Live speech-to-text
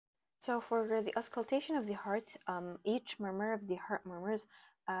So for the auscultation of the heart, each murmur of the heart murmurs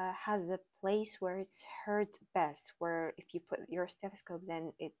has a place where it's heard best. Where if you put your stethoscope,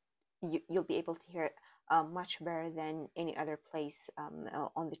 then you'll be able to hear it much better than any other place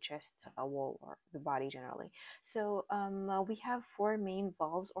on the chest wall or the body generally. So we have four main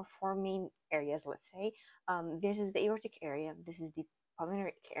valves or four main areas. Let's say this is the aortic area. This is the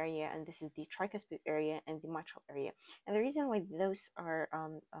pulmonary area, and this is the tricuspid area and the mitral area. And the reason why those are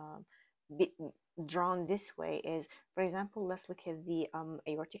be drawn this way is, for example, let's look at the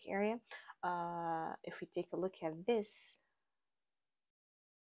aortic area. If we take a look at this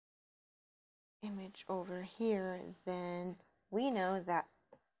image over here, then we know that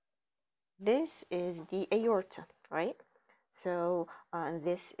this is the aorta, right? So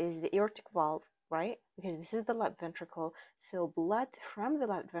this is the aortic valve, right? Because this is the left ventricle. So blood from the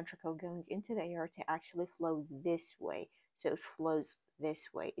left ventricle going into the aorta actually flows this way. So it flows this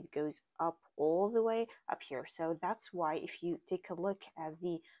way. It goes up all the way up here. So that's why if you take a look at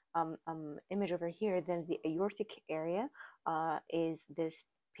the image over here, then the aortic area is this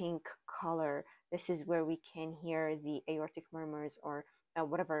pink color. This is where we can hear the aortic murmurs or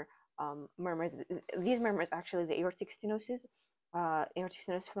whatever murmurs. These murmurs, actually, the aortic stenosis, aortic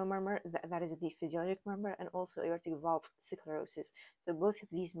stenosis flow murmur, that is the physiologic murmur, and also aortic valve sclerosis. So both of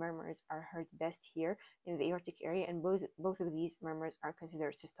these murmurs are heard best here in the aortic area, and both of these murmurs are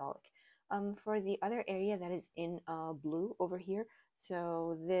considered systolic. For the other area that is in blue over here,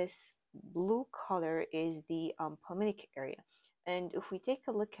 so this blue color is the pulmonic area. And if we take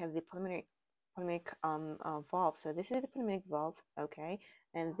a look at the pulmonic valve, so this is the pulmonic valve, okay,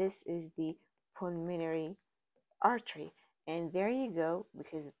 and this is the pulmonary artery. And there you go,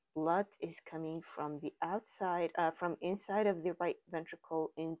 because blood is coming from the outside, from inside of the right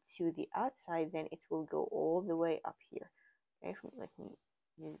ventricle into the outside, then it will go all the way up here. Okay, let me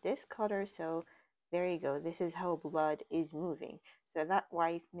use this color. So there you go. This is how blood is moving. So that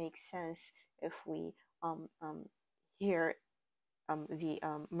why it makes sense if we hear the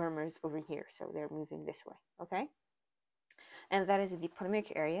murmurs over here. So they're moving this way. Okay. And that is the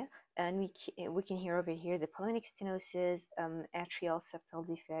pulmonic area. And we can hear over here the pulmonic stenosis, atrial septal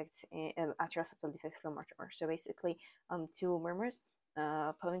defects, and atrial septal defects flow murmur. So basically, two murmurs,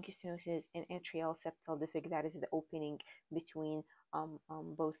 pulmonic stenosis and atrial septal defect. That is the opening between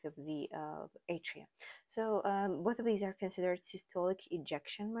both of the atria. So both of these are considered systolic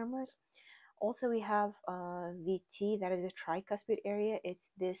ejection murmurs. Also, we have the T, that is the tricuspid area. It's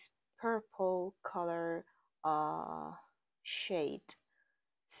this purple color shade.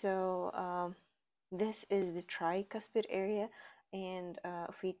 So this is the tricuspid area, and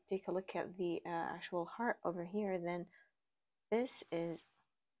if we take a look at the actual heart over here, then this is,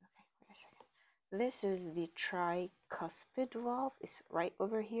 okay, wait a second. This is the tricuspid valve. It's right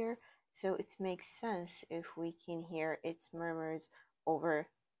over here, so it makes sense if we can hear its murmurs over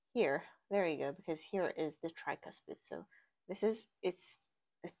here. There you go, because here is the tricuspid. So this is its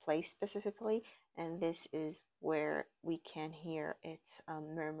place specifically, and this is where we can hear its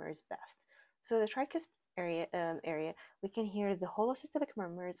murmurs best. So the tricuspid area, we can hear the holosystolic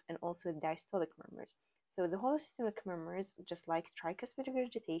murmurs and also diastolic murmurs. So the holosystolic murmurs, just like tricuspid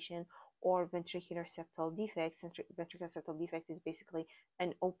regurgitation or ventricular septal defects, and ventricular septal defect is basically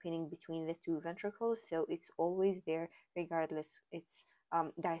an opening between the two ventricles, so it's always there regardless it's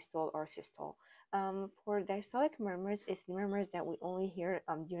diastole or systole. For diastolic murmurs, it's the murmurs that we only hear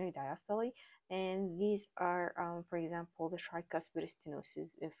during diastole, and these are, for example, the tricuspid stenosis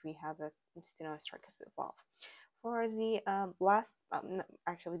if we have a stenosis tricuspid valve. For the last,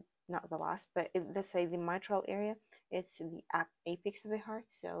 actually not the last, but let's say the mitral area, it's the apex of the heart.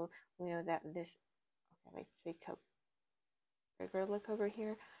 So we know that this, okay, let's take a bigger look over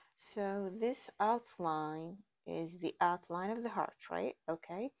here. So this outline is the outline of the heart, right?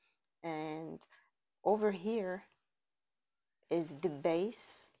 Okay, and over here is the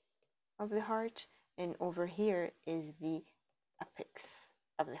base of the heart, and over here is the apex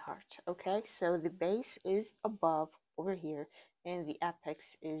of the heart. Okay, so the base is above over here, and the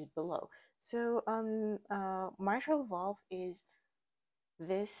apex is below. So mitral valve is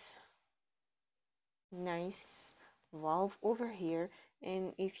this nice valve over here,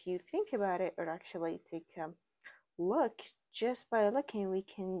 and if you think about it, or actually take a look, just by looking we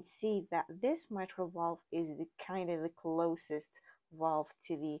can see that this mitral valve is the kind of the closest valve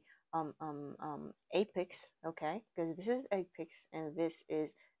to the apex, okay, because this is apex and this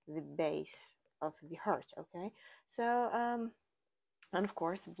is the base of the heart, okay. So and of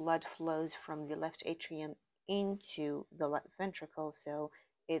course blood flows from the left atrium into the left ventricle, so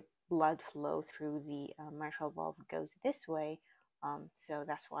blood flow through the mitral valve goes this way So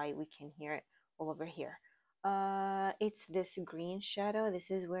that's why we can hear it all over here. It's this green shadow. This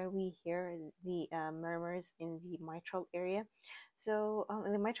is where we hear the murmurs in the mitral area. So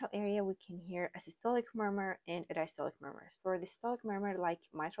in the mitral area, we can hear a systolic murmur and a diastolic murmur. For the systolic murmur, like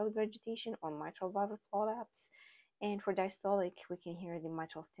mitral regurgitation or mitral valve prolapse, and for diastolic, we can hear the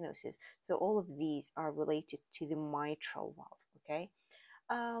mitral stenosis. So all of these are related to the mitral valve. Okay.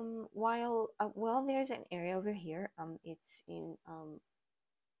 Well, there's an area over here. It's in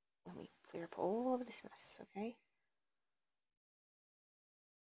let me clear up all of this mess. Okay.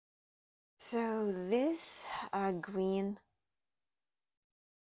 So this green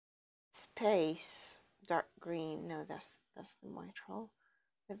space, dark green. No, that's the mitral.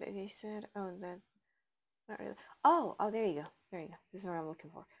 But they said, oh, that's not really. Oh, there you go. There you go. This is what I'm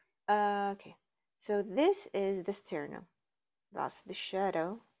looking for. Okay. So this is the sternum. That's the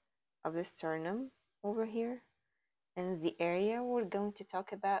shadow of the sternum over here. And the area we're going to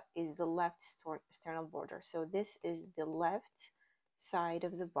talk about is the left sternal border. So this is the left side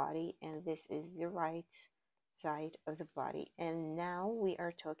of the body, and this is the right side of the body. And now we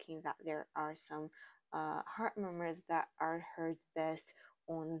are talking that there are some heart murmurs that are heard best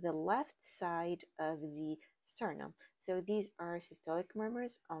on the left side of the sternum. So these are systolic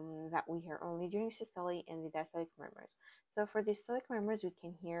murmurs that we hear only during systole, and the diastolic murmurs. So for the systolic murmurs, we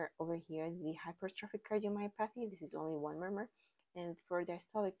can hear over here the hypertrophic cardiomyopathy. This is only one murmur. And for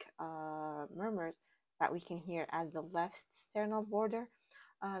diastolic murmurs that we can hear at the left sternal border,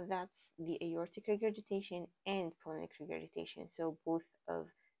 that's the aortic regurgitation and pulmonary regurgitation. So both of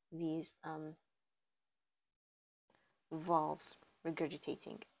these valves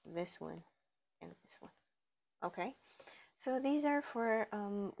regurgitating, this one and this one. Okay, so these are for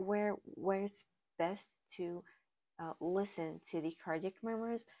where it's best to listen to the cardiac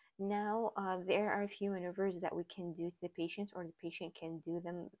murmurs. Now, there are a few maneuvers that we can do to the patient, or the patient can do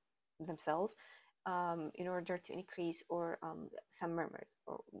them themselves in order to increase or some murmurs,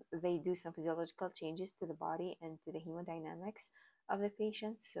 or they do some physiological changes to the body and to the hemodynamics of the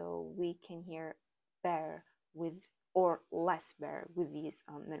patient, so we can hear better with or less better with these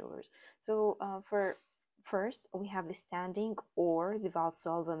maneuvers. So for first, we have the standing or the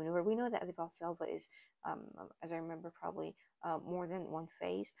Valsalva maneuver. We know that the Valsalva is, as I remember, probably more than one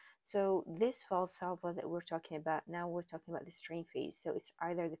phase. So this Valsalva that we're talking about now, we're talking about the strain phase. So it's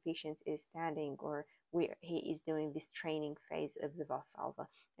either the patient is standing or he is doing this training phase of the Valsalva,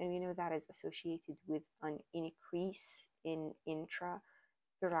 and we know that is associated with an increase in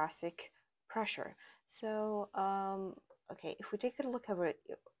intrathoracic pressure. So okay, if we take a look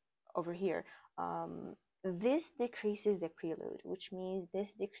over here, this decreases the preload, which means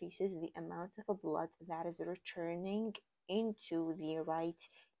this decreases the amount of blood that is returning into the right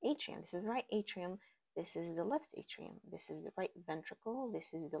atrium. This is the right atrium. This is the left atrium. This is the right ventricle.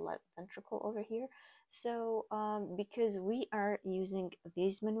 This is the left ventricle over here. So because we are using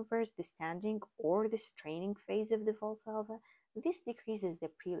these maneuvers, the standing or the straining phase of the Valsalva, this decreases the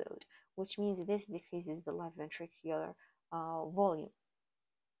preload, which means this decreases the left ventricular volume.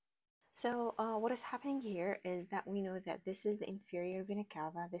 So what is happening here is that we know that this is the inferior vena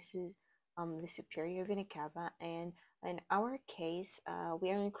cava, this is the superior vena cava, and in our case,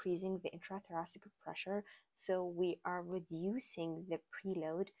 we are increasing the intrathoracic pressure, so we are reducing the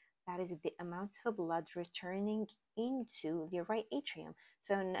preload, that is the amount of blood returning into the right atrium.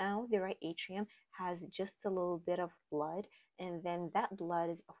 So now the right atrium has just a little bit of blood, and then that blood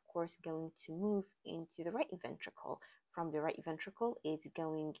is of course going to move into the right ventricle. From the right ventricle, it's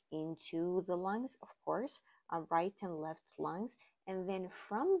going into the lungs, of course, right and left lungs, and then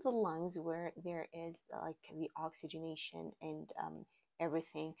from the lungs where there is like the oxygenation and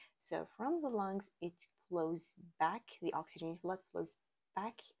everything. So from the lungs, it flows back, the oxygenated blood flows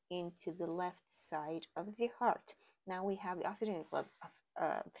back into the left side of the heart. Now we have the oxygenated blood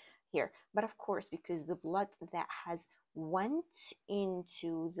here, but of course, because the blood that has went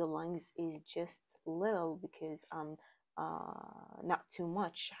into the lungs is just little, because not too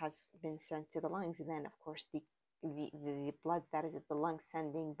much has been sent to the lungs, then of course the blood that is at the lungs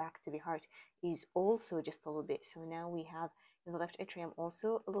sending back to the heart is also just a little bit. So now we have in the left atrium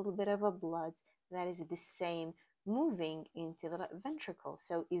also a little bit of a blood that is the same moving into the left ventricle.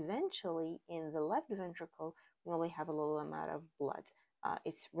 So eventually in the left ventricle we only have a little amount of blood.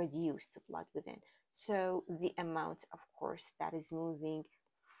 It's reduced blood within. So the amount, of course, that is moving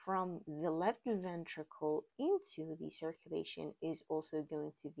from the left ventricle into the circulation is also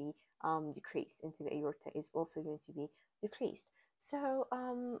going to be decreased, into the aorta is also going to be decreased. So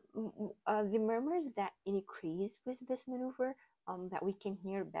the murmurs that increase with this maneuver, that we can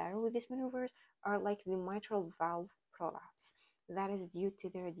hear better with these maneuvers, are like the mitral valve prolapse. that is due to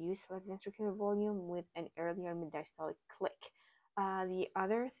the reduced left ventricular volume with an earlier mid-diastolic click. The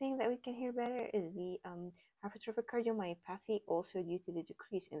other thing that we can hear better is the hypertrophic cardiomyopathy, also due to the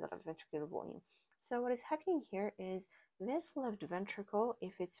decrease in the left ventricular volume. So what is happening here is this left ventricle,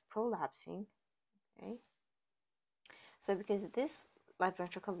 if it's prolapsing, okay, so because this left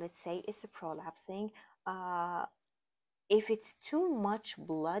ventricle, let's say it's prolapsing, if it's too much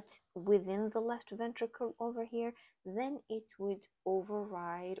blood within the left ventricle over here, then it would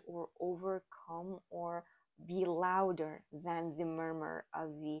override or overcome or be louder than the murmur of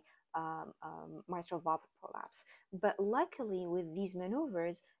the mitral valve prolapse. But luckily, with these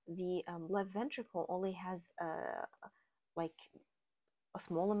maneuvers, the left ventricle only has like a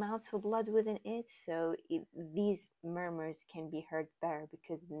small amount of blood within it, so these murmurs can be heard better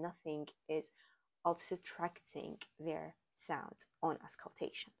because nothing is obstructing their sound on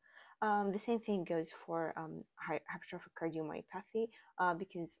auscultation. The same thing goes for hypertrophic cardiomyopathy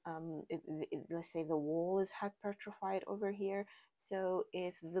because let's say the wall is hypertrophied over here. So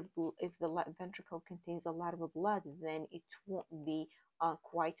if the left ventricle contains a lot of blood, then it won't be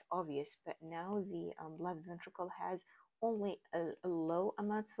quite obvious. But now the left ventricle has only a low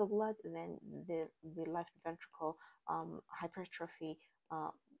amount of blood, then the left ventricle hypertrophy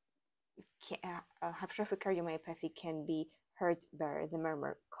hypertrophic cardiomyopathy can be heard better. The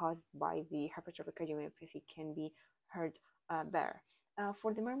murmur caused by the hypertrophic cardiomyopathy can be heard better.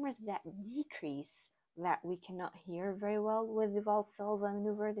 For the murmurs that decrease, that we cannot hear very well with the Valsalva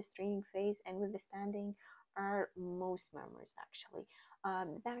maneuver, the straining phase, and with the standing, are most murmurs actually.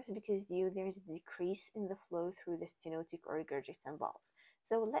 That is because there is a decrease in the flow through the stenotic or regurgitant valves.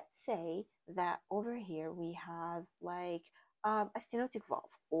 So let's say that over here we have like a stenotic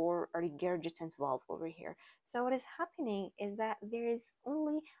valve or a regurgitant valve over here. So what is happening is that there is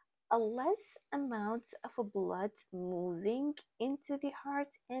only a less amount of blood moving into the heart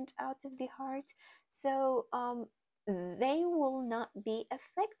and out of the heart. So they will not be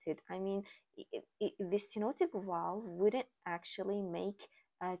affected. I mean, the stenotic valve wouldn't actually make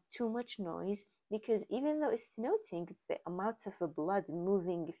too much noise because even though it's stenotic, the amount of blood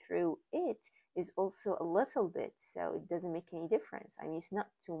moving through it is also a little bit, so it doesn't make any difference. I mean, it's not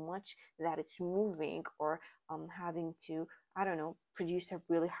too much that it's moving or having to, I don't know, produce a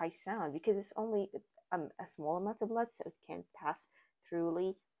really high sound because it's only a small amount of blood, so it can pass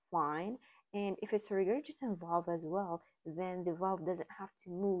throughly fine. And if it's a regurgitant valve as well, then the valve doesn't have to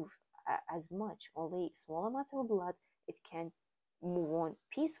move as much, only small amount of blood, it can move on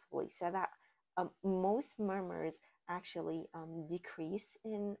peacefully. So that most murmurs actually decrease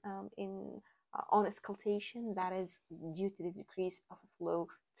in on auscultation. That is due to the decrease of flow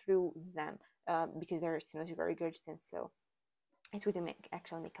through them because they're stenotic or regurgitant. So it would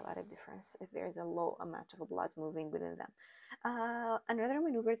actually make a lot of difference if there's a low amount of blood moving within them. Another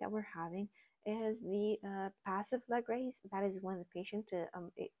maneuver that we're having is the passive leg raise. That is when the patient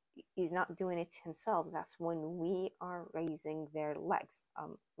is not doing it himself. That's when we are raising their legs,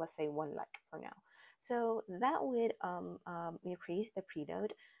 let's say one leg for now. So that would increase the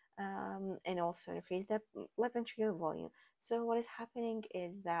preload and also increase the left ventricular volume. So what is happening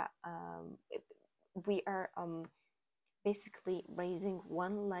is that we are basically raising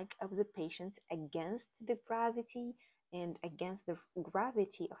one leg of the patient against the gravity, and against the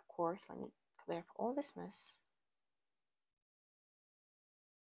gravity, of course, let me clear up all this mess.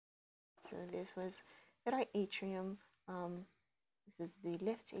 So this was the right atrium, this is the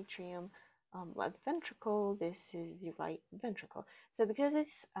left atrium, left ventricle, this is the right ventricle. So because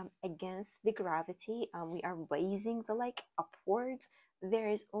it's against the gravity, we are raising the leg upwards, there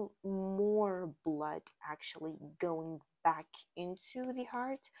is more blood actually going back into the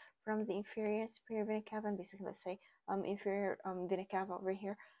heart from the inferior and superior vena cava, and basically let's say inferior vena cava over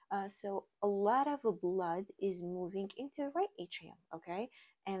here. So a lot of blood is moving into the right atrium, okay?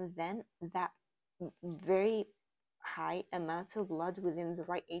 And then that very high amount of blood within the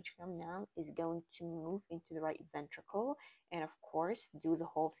right atrium now is going to move into the right ventricle, and of course do the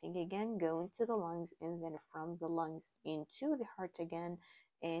whole thing again, go into the lungs, and then from the lungs into the heart again.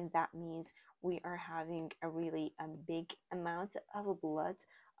 And that means we are having a really big amount of blood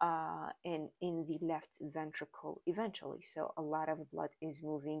in the left ventricle eventually. So a lot of blood is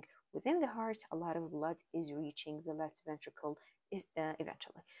moving within the heart, a lot of blood is reaching the left ventricle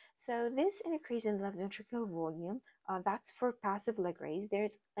eventually. So this increase in left ventricular volume, that's for passive leg raise.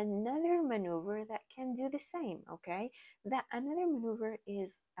 There's another maneuver that can do the same, okay? That another maneuver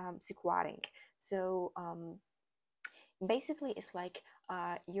is squatting. So basically it's like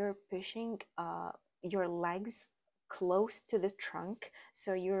you're pushing your legs close to the trunk,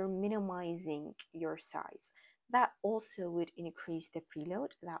 so you're minimizing your size. that also would increase the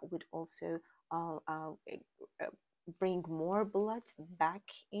preload. That would also uh, uh, uh, bring more blood back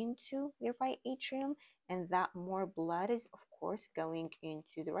into the right atrium, and that more blood is of course going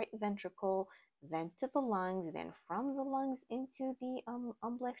into the right ventricle, then to the lungs, then from the lungs into the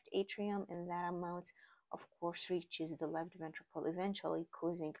left atrium, and that amount of course reaches the left ventricle, eventually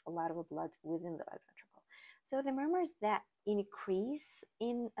causing a lot of blood within the left ventricle. So the murmurs that increase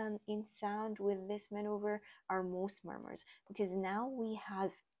in sound with this maneuver are most murmurs, because now we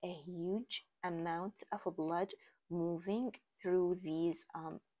have a huge amount of blood moving through these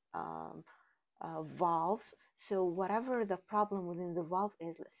um, valves. So whatever the problem within the valve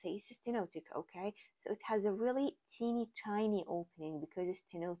is, let's say it's stenotic, okay? So it has a really teeny tiny opening because it's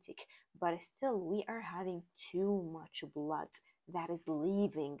stenotic, but still we are having too much blood that is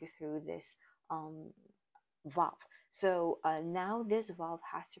leaving through this valve. So now this valve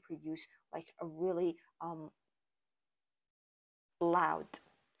has to produce like a really loud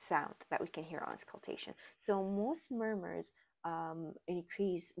sound that we can hear on auscultation. So most murmurs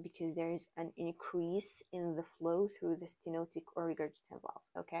increase because there is an increase in the flow through the stenotic or regurgitant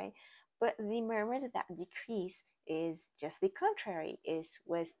valves, okay? But the murmurs that decrease is just the contrary, is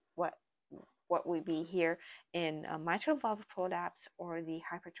with what would be here in mitral valve prolapse or the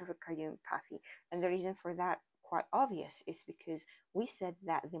hypertrophic cardiomyopathy. And the reason for that, quite obvious, is because we said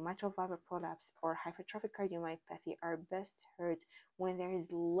that the mitral valve prolapse or hypertrophic cardiomyopathy are best heard when there is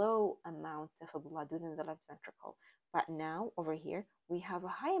low amount of blood within the left ventricle. But now over here, we have a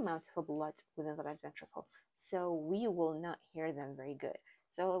high amount of blood within the left ventricle. So we will not hear them very good.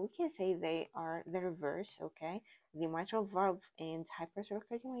 So we can say they are the reverse, okay? The mitral valve and hypertrophic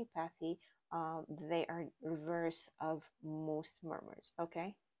cardiomyopathy, they are reverse of most murmurs,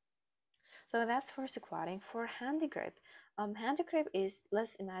 okay? So that's for squatting. For hand grip, hand grip is,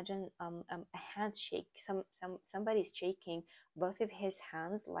 let's imagine a handshake. Somebody's shaking both of his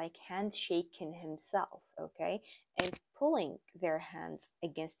hands, like handshaking himself, okay, and pulling their hands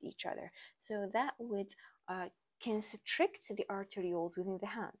against each other. So that would constrict the arterioles within the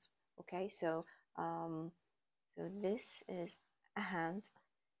hands. Okay, so so this is a hand,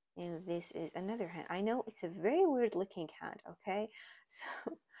 and this is another hand. I know it's a very weird looking hand. Okay, so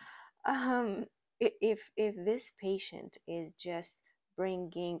if this patient is just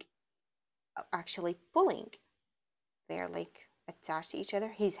bringing, actually pulling, they're like attached to each other,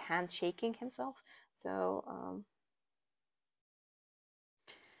 he's handshaking himself. So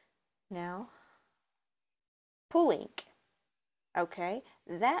now pulling, okay,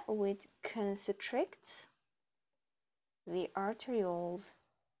 that would constrict the arterioles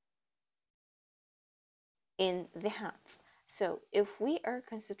in the hands. So if we are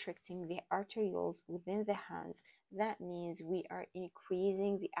constricting the arterioles within the hands, that means we are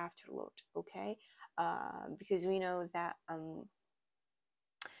increasing the afterload, okay? Because we know that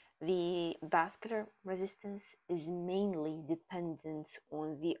the vascular resistance is mainly dependent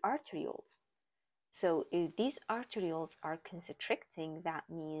on the arterioles. So if these arterioles are constricting, that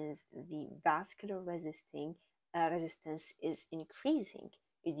means the vascular resistance is increasing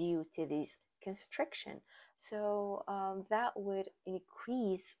due to this constriction. So that would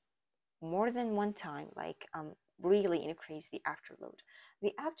increase more than one time, like really increase the afterload.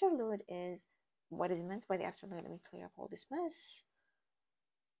 The afterload is what is meant by the afterload. Let me clear up all this mess.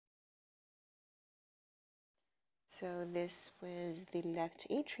 So this was the left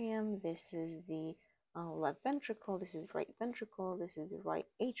atrium, this is the left ventricle, this is right ventricle, this is the right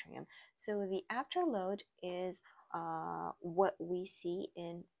atrium. So the afterload is what we see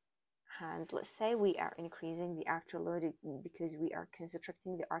in hands. Let's say we are increasing the afterload because we are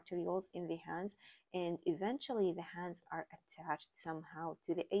constricting the arterioles in the hands, and eventually the hands are attached somehow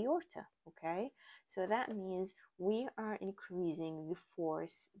to the aorta, okay? So that means we are increasing the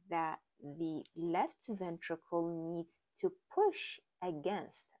force that the left ventricle needs to push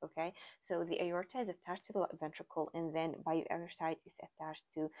against, okay? So the aorta is attached to the left ventricle, and then by the other side is attached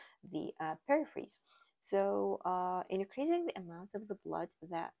to the peripheries. So increasing the amount of the blood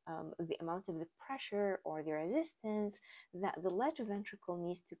that, the amount of the pressure or the resistance that the left ventricle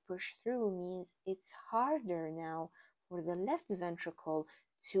needs to push through means it's harder now for the left ventricle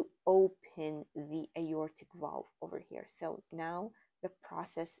to open the aortic valve over here. So now the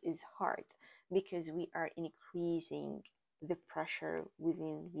process is hard because we are increasing the pressure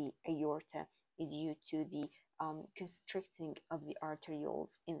within the aorta due to the constricting of the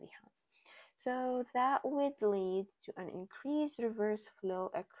arterioles in the hands. So that would lead to an increased reverse flow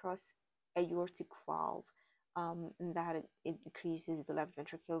across aortic valve, and that it decreases the left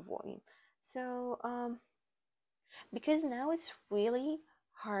ventricular volume. So because now it's really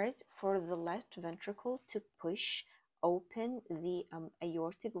hard for the left ventricle to push open the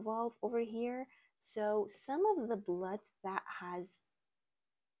aortic valve over here. So some of the blood that has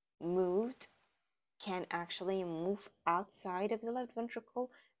moved can actually move outside of the left ventricle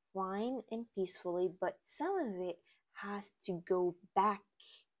fine and peacefully, but some of it has to go back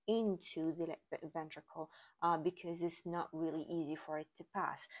into the left ventricle because it's not really easy for it to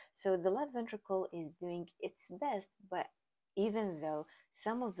pass. So the left ventricle is doing its best, but even though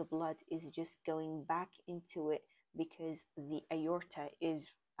some of the blood is just going back into it because the aorta is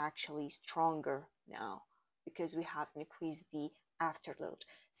actually stronger now because we have increased the afterload.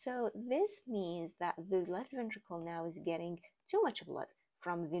 So this means that the left ventricle now is getting too much blood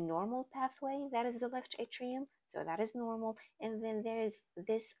from the normal pathway, that is the left atrium, so that is normal, and then there is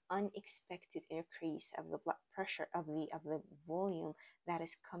this unexpected increase of the blood pressure of the volume that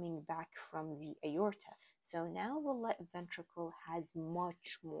is coming back from the aorta. So now the left ventricle has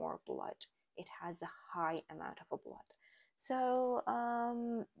much more blood. It has a high amount of blood. So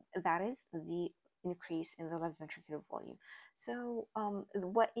that is the increase in the left ventricular volume. So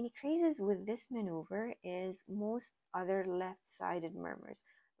what increases with this maneuver is most other left-sided murmurs,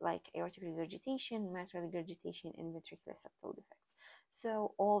 like aortic regurgitation, mitral regurgitation, and ventricular septal defects.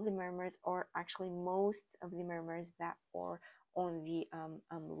 So all the murmurs, or actually most of the murmurs that are on the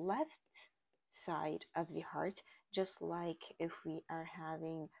left side of the heart, just like if we are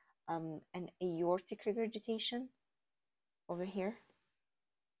having an aortic regurgitation over here,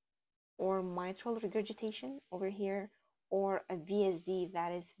 or mitral regurgitation over here, or a VSD,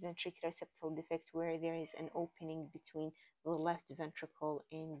 that is ventricular septal defect, where there is an opening between the left ventricle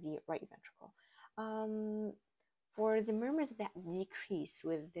and the right ventricle. For the murmurs that decrease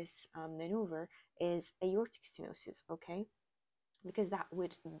with this maneuver is aortic stenosis, okay? Because that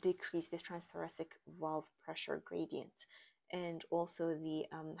would decrease the transthoracic valve pressure gradient. And also the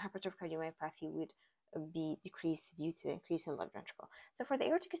hypertrophic cardiomyopathy would be decreased due to the increase in left ventricle. So for the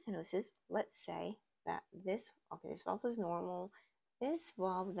aortic stenosis, let's say that this valve is normal. This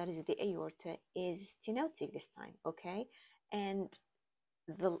valve, that is the aorta, is stenotic this time, okay? And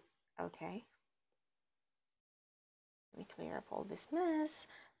okay, let me clear up all this mess.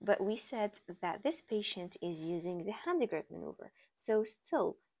 But we said that this patient is using the hand grip maneuver. So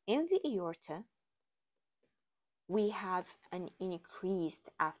still, in the aorta, we have an increased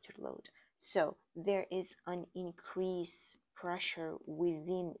afterload. So there is an increased pressure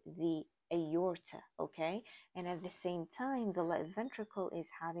within the aorta, okay? And at the same time, the left ventricle is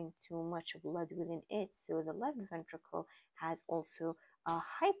having too much blood within it. So the left ventricle has also a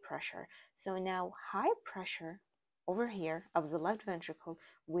high pressure. So now high pressure over here of the left ventricle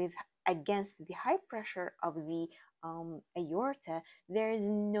with against the high pressure of the aorta, there is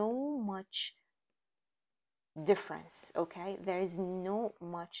no much difference, okay? There is no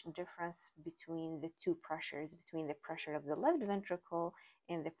much difference between the two pressures, between the pressure of the left ventricle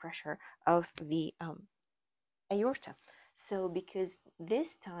and the pressure of the aorta. So because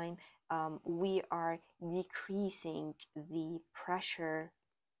this time we are decreasing the pressure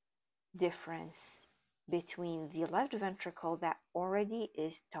difference between the left ventricle that already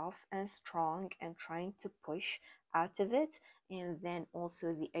is tough and strong and trying to push out of it, and then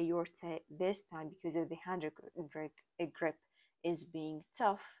also the aorta this time, because of the hand grip, is being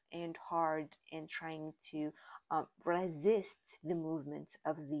tough and hard and trying to resist the movement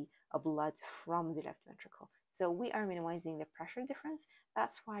of the blood from the left ventricle. So we are minimizing the pressure difference.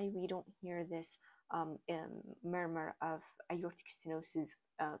 That's why we don't hear this murmur of aortic stenosis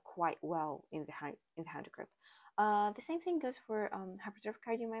quite well in the hand grip. The same thing goes for hypertrophic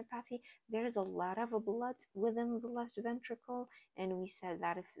cardiomyopathy. There's a lot of blood within the left ventricle, and we said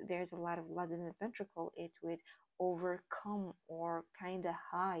that if there's a lot of blood in the ventricle, it would overcome or kind of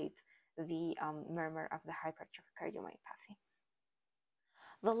hide the murmur of the hypertrophic cardiomyopathy.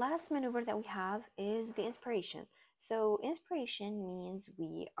 The last maneuver that we have is the inspiration. So inspiration means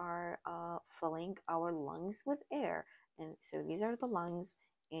we are filling our lungs with air. And so these are the lungs,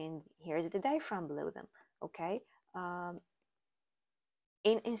 and here's the diaphragm below them, okay?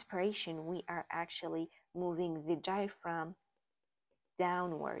 In inspiration, we are actually moving the diaphragm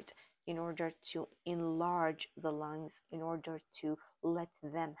downward in order to enlarge the lungs, in order to let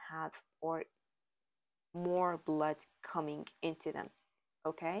them have or more blood coming into them,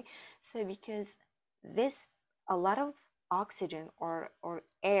 okay? So because this, a lot of oxygen or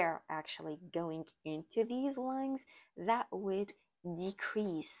air actually going into these lungs, that would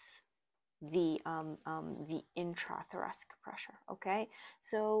decrease the intrathoracic pressure. Okay,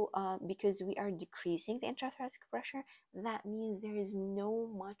 so because we are decreasing the intrathoracic pressure, that means there is no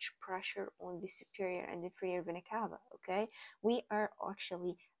much pressure on the superior and inferior vena cava. Okay, we are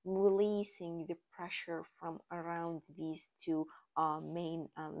actually releasing the pressure from around these two main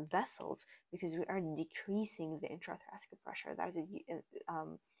vessels, because we are decreasing the intrathoracic pressure. That is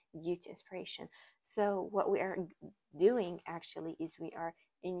due to inspiration. So what we are doing actually is we are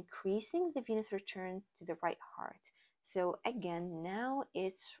increasing the venous return to the right heart. So again, now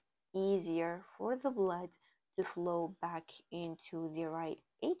it's easier for the blood to flow back into the right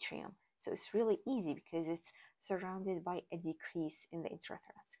atrium. So it's really easy because it's surrounded by a decrease in the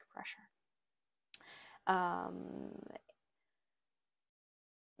intrathoracic pressure. Um,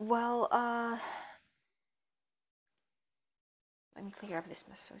 well, let me clear up this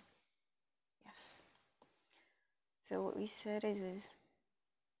mess. So yes. So what we said it was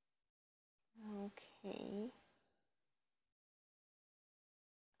okay.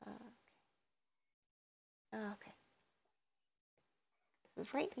 Okay. This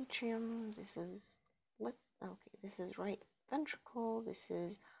is right atrium. This is left. Okay. This is right ventricle. This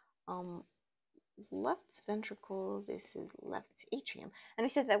is um left ventricle. This is left atrium. And we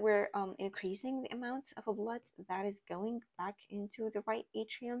said that we're increasing the amount of blood that is going back into the right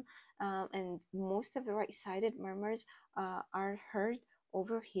atrium, and most of the right-sided murmurs are heard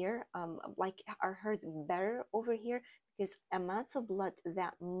over here, like are heard better over here, because amounts of blood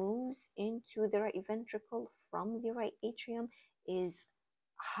that moves into the right ventricle from the right atrium is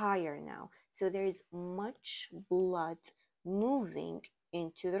higher now. So there is much blood moving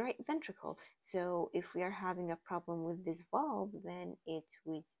into the right ventricle. So if we are having a problem with this valve, then it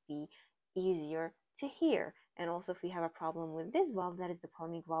would be easier to hear. And also if we have a problem with this valve, that is the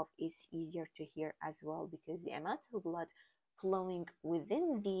pulmonic valve, it's easier to hear as well, because the amount of blood flowing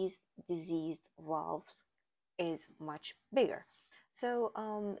within these diseased valves is much bigger. So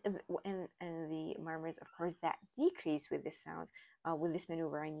and the murmurs, of course, that decrease with this sound, with this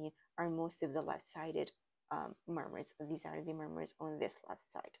maneuver, I mean, are most of the left-sided murmurs. These are the murmurs on this left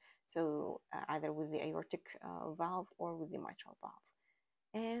side. So either with the aortic valve or with the mitral valve.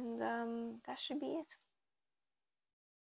 And that should be it.